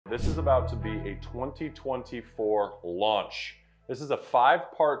This is about to be a 2024 launch. This is a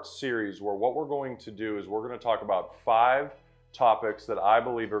 5-part series where what we're going to do is we're going to talk about 5 topics that I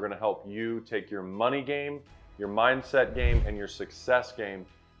believe are going to help you take your money game, your mindset game, and your success game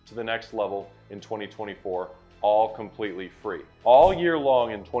to the next level in 2024, all completely free. All year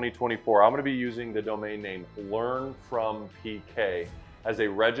long in 2024, I'm going to be using the domain name Learn From PK as a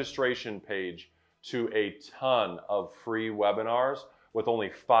registration page to a ton of free webinars with only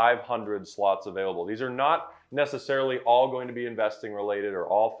 500 slots available. These are not necessarily all going to be investing related or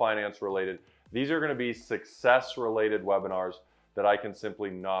all finance related. These are going to be success related webinars that I can simply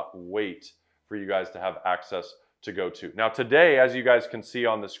not wait for you guys to have access to go to. Now today, as you guys can see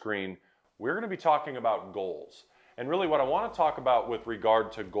on the screen, we're going to be talking about goals. And really what I want to talk about with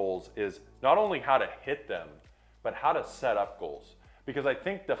regard to goals is not only how to hit them, but how to set up goals. Because I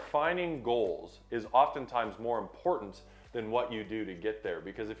think defining goals is oftentimes more important than what you do to get there.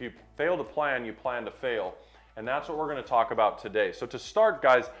 Because if you fail to plan, you plan to fail. And that's what we're going to talk about today. So to start,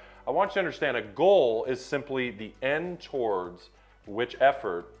 guys, I want you to understand a goal is simply the end towards which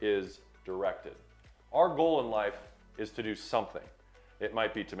effort is directed. Our goal in life is to do something. It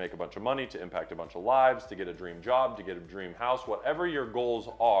might be to make a bunch of money, to impact a bunch of lives, to get a dream job, to get a dream house. Whatever your goals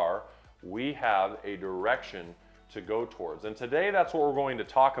are, we have a direction to go towards. And today, that's what we're going to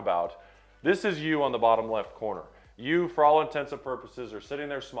talk about. This is you on the bottom left corner. You, for all intents and purposes, are sitting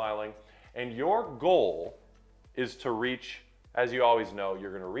there smiling, and your goal is to reach, as you always know, you're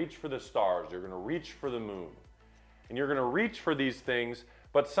going to reach for the stars, you're going to reach for the moon, and you're going to reach for these things,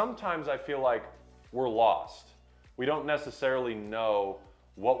 but sometimes I feel like we're lost. We don't necessarily know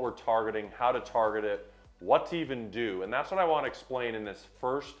what we're targeting, how to target it, what to even do, and that's what I want to explain in this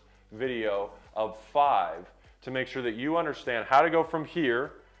first video of 5 to make sure that you understand how to go from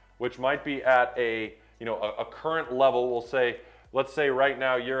here, which might be at a current level. We'll say, let's say right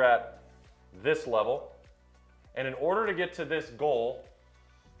now you're at this level. And in order to get to this goal,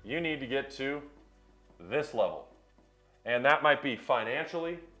 you need to get to this level. And that might be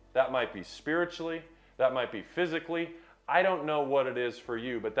financially, that might be spiritually, that might be physically. I don't know what it is for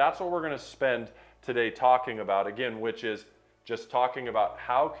you, but that's what we're going to spend today talking about, again, which is just talking about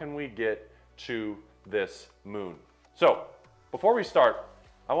how can we get to this moon. So before we start,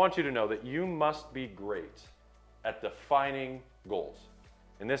 I want you to know that you must be great at defining goals.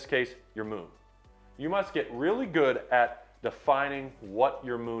 In this case, your moon. You must get really good at defining what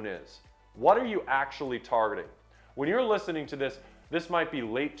your moon is. What are you actually targeting? When you're listening to this, this might be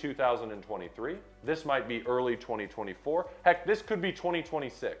late 2023. This might be early 2024. Heck, this could be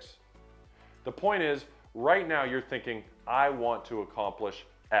 2026. The point is, right now you're thinking, I want to accomplish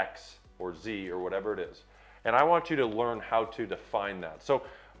X or Z or whatever it is. And I want you to learn how to define that. So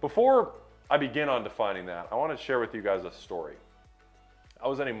before I begin on defining that, I want to share with you guys a story. I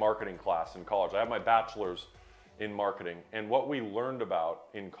was in a marketing class in college. I have my bachelor's in marketing, and what we learned about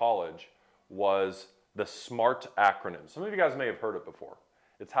in college was the SMART acronym. Some of you guys may have heard it before.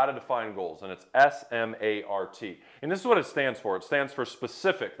 It's how to define goals, and it's SMART. And this is what it stands for. It stands for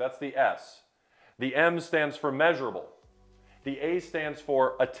specific. That's the S. The M stands for measurable. The A stands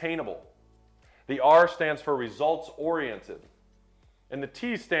for attainable. The R stands for results oriented. And the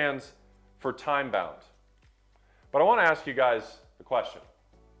T stands for time bound. But I want to ask you guys a question,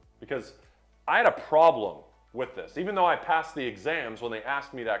 because I had a problem with this. Even though I passed the exams when they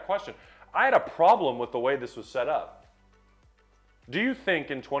asked me that question, I had a problem with the way this was set up. Do you think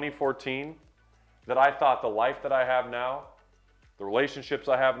in 2014 that I thought the life that I have now, the relationships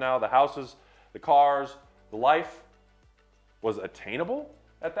I have now, the houses, the cars, the life was attainable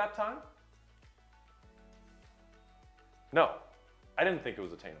at that time? No, I didn't think it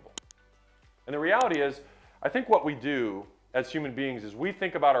was attainable. And the reality is, I think what we do as human beings is we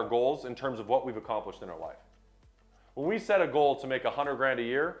think about our goals in terms of what we've accomplished in our life. When we set a goal to make 100 grand a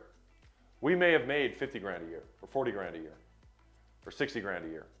year, we may have made 50 grand a year, or 40 grand a year, or 60 grand a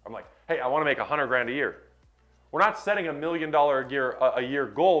year. I'm like, hey, I want to make 100 grand a year. We're not setting $1 million a year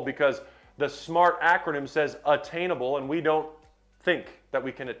goal because the SMART acronym says attainable, and we don't think that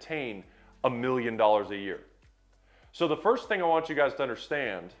we can attain $1 million a year. So the first thing I want you guys to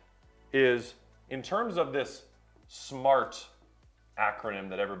understand is, in terms of this SMART acronym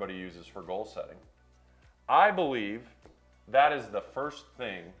that everybody uses for goal setting, I believe that is the first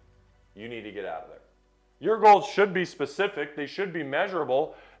thing you need to get out of there. Your goals should be specific, they should be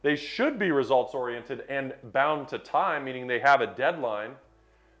measurable, they should be results oriented and bound to time, meaning they have a deadline,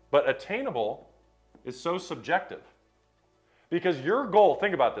 but attainable is so subjective. Because your goal,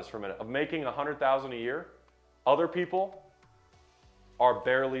 think about this for a minute, of making 100,000 a year, other people are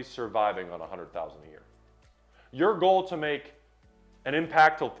barely surviving on 100,000 a year. Your goal to make an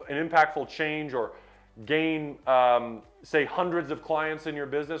impactful change or gain, say, hundreds of clients in your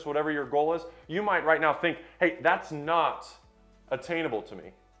business, whatever your goal is, you might right now think, hey, that's not attainable to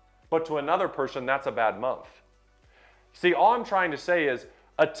me. But to another person, that's a bad month. See, all I'm trying to say is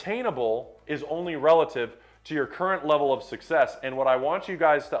attainable is only relative to your current level of success. And what I want you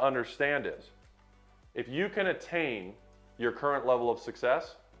guys to understand is, if you can attain your current level of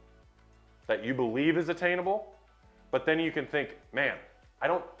success that you believe is attainable, but then you can think, man, I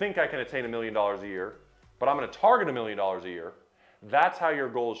don't think I can attain $1 million a year, but I'm going to target $1 million a year. That's how your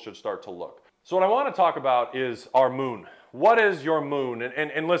goals should start to look. So what I want to talk about is our moon. What is your moon?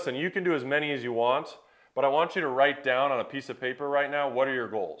 And listen, you can do as many as you want, but I want you to write down on a piece of paper right now, what are your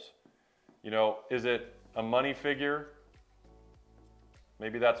goals? You know, is it a money figure?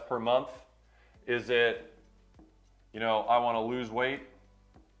 Maybe that's per month. Is it, you know, I want to lose weight?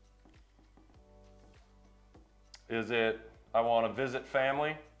 Is it, I want to visit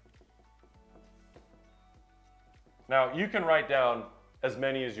family? Now, you can write down as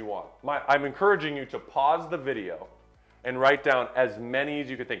many as you want. I'm encouraging you to pause the video and write down as many as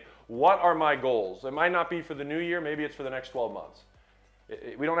you can think. What are my goals? It might not be for the new year, maybe it's for the next 12 months.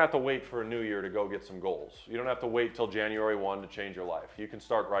 We don't have to wait for a new year to go get some goals. You don't have to wait till January 1 to change your life. You can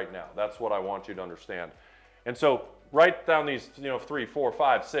start right now. That's what I want you to understand. And so write down these, 3, 4,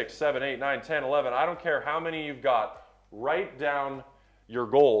 5, 6, 7, 8, 9, 10, 11. I don't care how many you've got. Write down your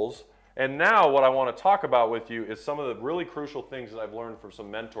goals. And now what I want to talk about with you is some of the really crucial things that I've learned from some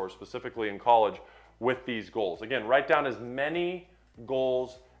mentors, specifically in college, with these goals. Again, write down as many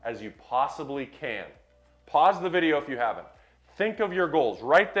goals as you possibly can. Pause the video if you haven't. Think of your goals,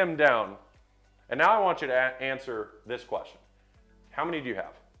 write them down. And now I want you to answer this question. How many do you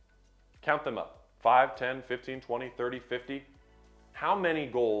have? Count them up. 5, 10, 15, 20, 30, 50. How many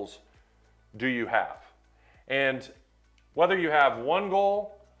goals do you have? And whether you have one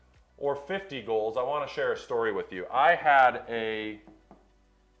goal or 50 goals, I want to share a story with you. I had a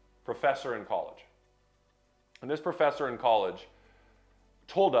professor in college. And this professor in college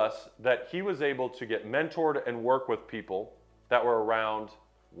told us that he was able to get mentored and work with people that were around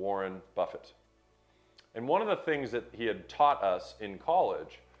Warren Buffett. And one of the things that he had taught us in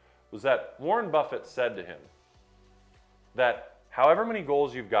college was that Warren Buffett said to him that however many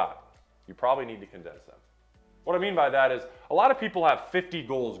goals you've got, you probably need to condense them. What I mean by that is a lot of people have 50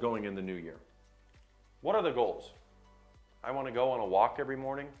 goals going in the new year. What are the goals? I want to go on a walk every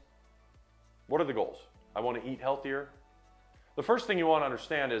morning. What are the goals? I want to eat healthier. The first thing you want to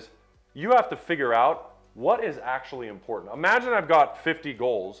understand is you have to figure out what is actually important. Imagine I've got 50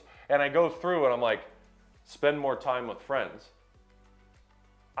 goals and I go through and I'm like, spend more time with friends.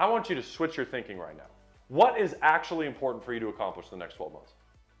 I want you to switch your thinking right now. What is actually important for you to accomplish in the next 12 months?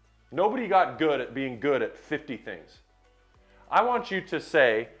 Nobody got good at being good at 50 things. I want you to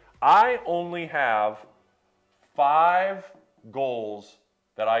say, I only have 5 goals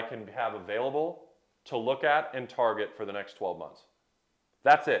that I can have available to look at and target for the next 12 months.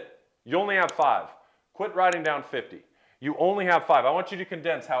 That's it. You only have 5. Quit writing down 50. You only have 5. I want you to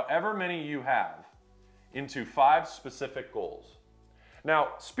condense however many you have into 5 specific goals. Now,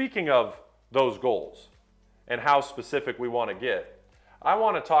 speaking of those goals and how specific we want to get, I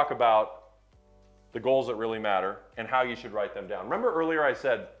want to talk about the goals that really matter and how you should write them down. Remember earlier I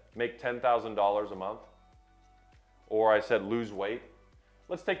said make $10,000 a month? Or I said lose weight?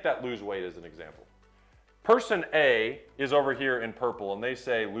 Let's take that lose weight as an example. Person A is over here in purple and they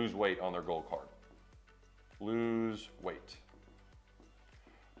say lose weight on their goal card. Lose weight.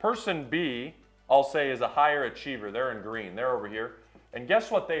 Person B, I'll say, is a higher achiever. They're in green. They're over here. And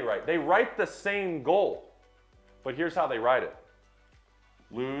guess what they write? They write the same goal, but here's how they write it.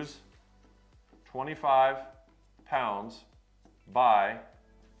 Lose 25 pounds by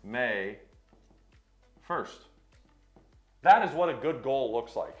May 1st. That is what a good goal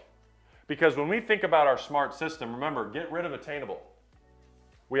looks like. Because when we think about our SMART system, remember, get rid of attainable.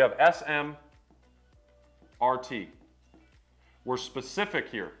 We have SM, RT. We're specific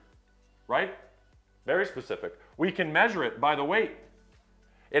here, right? Very specific. We can measure it by the weight.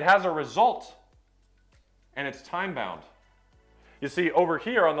 It has a result, and it's time-bound. You see, over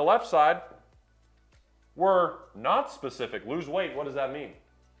here on the left side, we're not specific. Lose weight, what does that mean?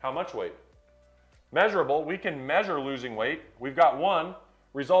 How much weight? Measurable, we can measure losing weight. We've got 1.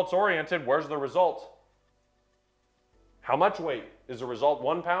 Results-oriented, where's the result? How much weight is the result?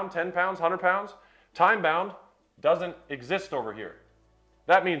 1 pound, 10 pounds, 100 pounds? Time-bound doesn't exist over here.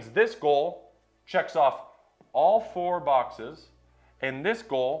 That means this goal checks off all 4 boxes, and this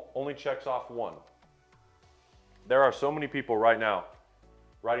goal only checks off 1. There are so many people right now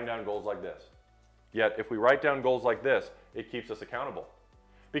writing down goals like this. Yet, if we write down goals like this, it keeps us accountable.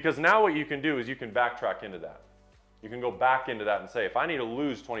 Because now what you can do is you can backtrack into that. You can go back into that and say, if I need to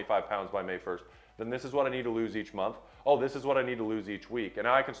lose 25 pounds by May 1st, then this is what I need to lose each month. Oh, this is what I need to lose each week. And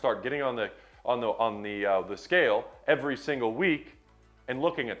now I can start getting on the scale every single week and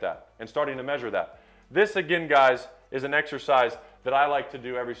looking at that and starting to measure that. This, again, guys, is an exercise that I like to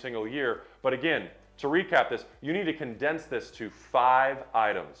do every single year. But again, to recap this, you need to condense this to 5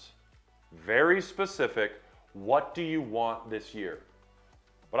 items. Very specific. What do you want this year?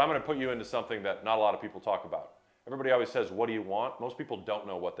 But I'm going to put you into something that not a lot of people talk about. Everybody always says, what do you want? Most people don't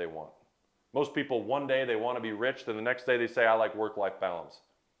know what they want. Most people, one day they want to be rich, then the next day they say, I like work-life balance.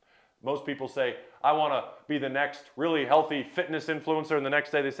 Most people say, I want to be the next really healthy fitness influencer, and the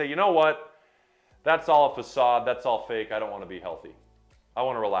next day they say, you know what? That's all a facade, that's all fake, I don't want to be healthy. I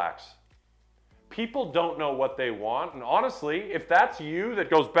want to relax. People don't know what they want, and honestly, if that's you that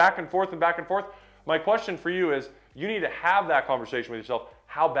goes back and forth, my question for you is, you need to have that conversation with yourself.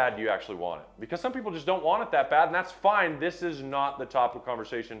 How bad do you actually want it? Because some people just don't want it that bad, and that's fine. This is not the topic of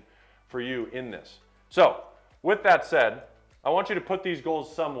conversation for you in this. So, with that said, I want you to put these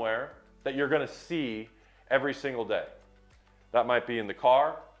goals somewhere that you're going to see every single day. That might be in the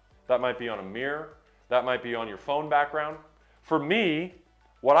car, that might be on a mirror, that might be on your phone background. For me,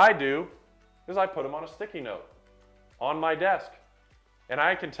 what I do is I put them on a sticky note on my desk. And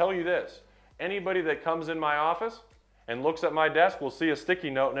I can tell you this, anybody that comes in my office and looks at my desk will see a sticky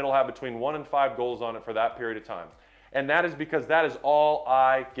note, and it'll have between 1 and 5 goals on it for that period of time. And that is because that is all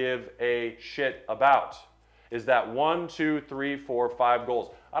I give a shit about, is that 1, 2, 3, 4, 5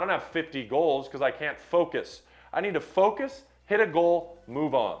 goals. I don't have 50 goals because I can't focus. I need to focus, hit a goal,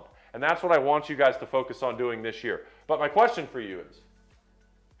 move on. And that's what I want you guys to focus on doing this year. But my question for you is,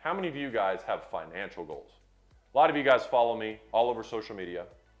 how many of you guys have financial goals? A lot of you guys follow me all over social media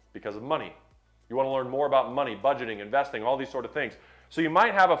because of money. You want to learn more about money, budgeting, investing, all these sort of things. So you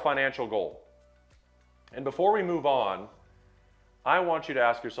might have a financial goal. And before we move on, I want you to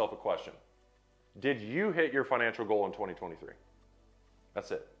ask yourself a question. Did you hit your financial goal in 2023?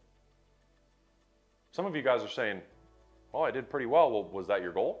 That's it. Some of you guys are saying, well, I did pretty well. Well, was that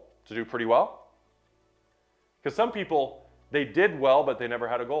your goal, to do pretty well? Because some people, they did well, but they never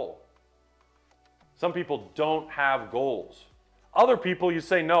had a goal. Some people don't have goals. Other people, you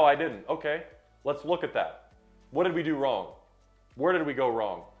say, no, I didn't. Okay, let's look at that. What did we do wrong? Where did we go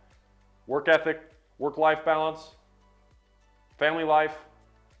wrong? Work ethic, work-life balance, family life,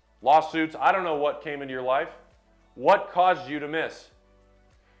 lawsuits. I don't know what came into your life. What caused you to miss?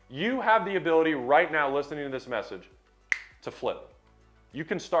 You have the ability right now, listening to this message, to flip. You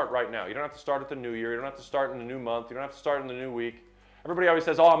can start right now. You don't have to start at the new year. You don't have to start in the new month. You don't have to start in the new week. Everybody always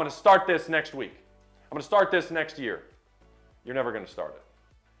says, oh, I'm going to start this next week. I'm going to start this next year. You're never going to start it.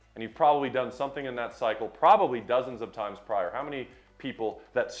 And you've probably done something in that cycle, probably dozens of times prior. How many people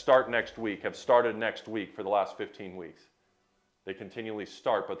that start next week have started next week for the last 15 weeks? They continually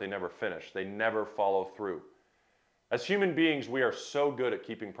start, but they never finish. They never follow through. As human beings, we are so good at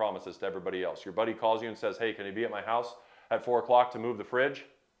keeping promises to everybody else. Your buddy calls you and says, hey, can you be at my house at 4 o'clock to move the fridge?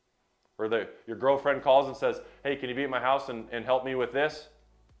 Or your girlfriend calls and says, hey, can you be at my house and help me with this?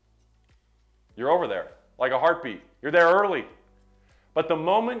 You're over there, like a heartbeat. You're there early. But the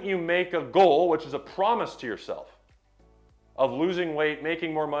moment you make a goal, which is a promise to yourself, of losing weight,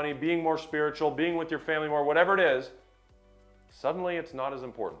 making more money, being more spiritual, being with your family more, whatever it is, suddenly it's not as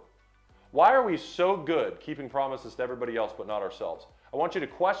important. Why are we so good keeping promises to everybody else but not ourselves? I want you to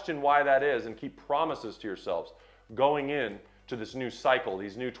question why that is and keep promises to yourselves going in to this new cycle,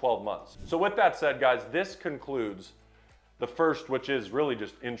 these new 12 months. So with that said, guys, this concludes the first, which is really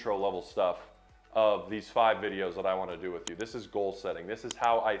just intro level stuff of these 5 videos that I want to do with you. This is goal setting. This is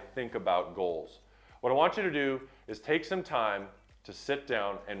how I think about goals. What I want you to do is take some time to sit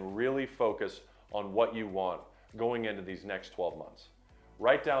down and really focus on what you want going into these next 12 months.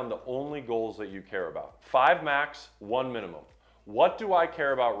 Write down the only goals that you care about. 5 max, 1 minimum. What do I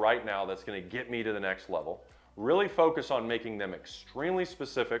care about right now that's going to get me to the next level? Really focus on making them extremely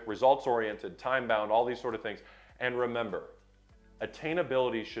specific, results-oriented, time-bound, all these sort of things. And remember,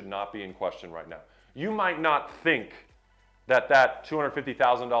 attainability should not be in question right now. You might not think that that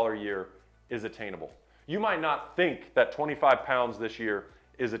 $250,000 a year is attainable. You might not think that 25 pounds this year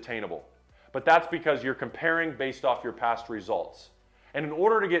is attainable. But that's because you're comparing based off your past results. And in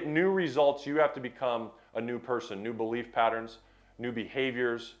order to get new results, you have to become a new person, new belief patterns, new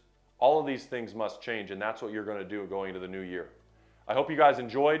behaviors. All of these things must change, and that's what you're going to do going into the new year. I hope you guys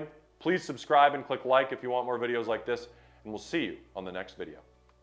enjoyed. Please subscribe and click like if you want more videos like this, and we'll see you on the next video.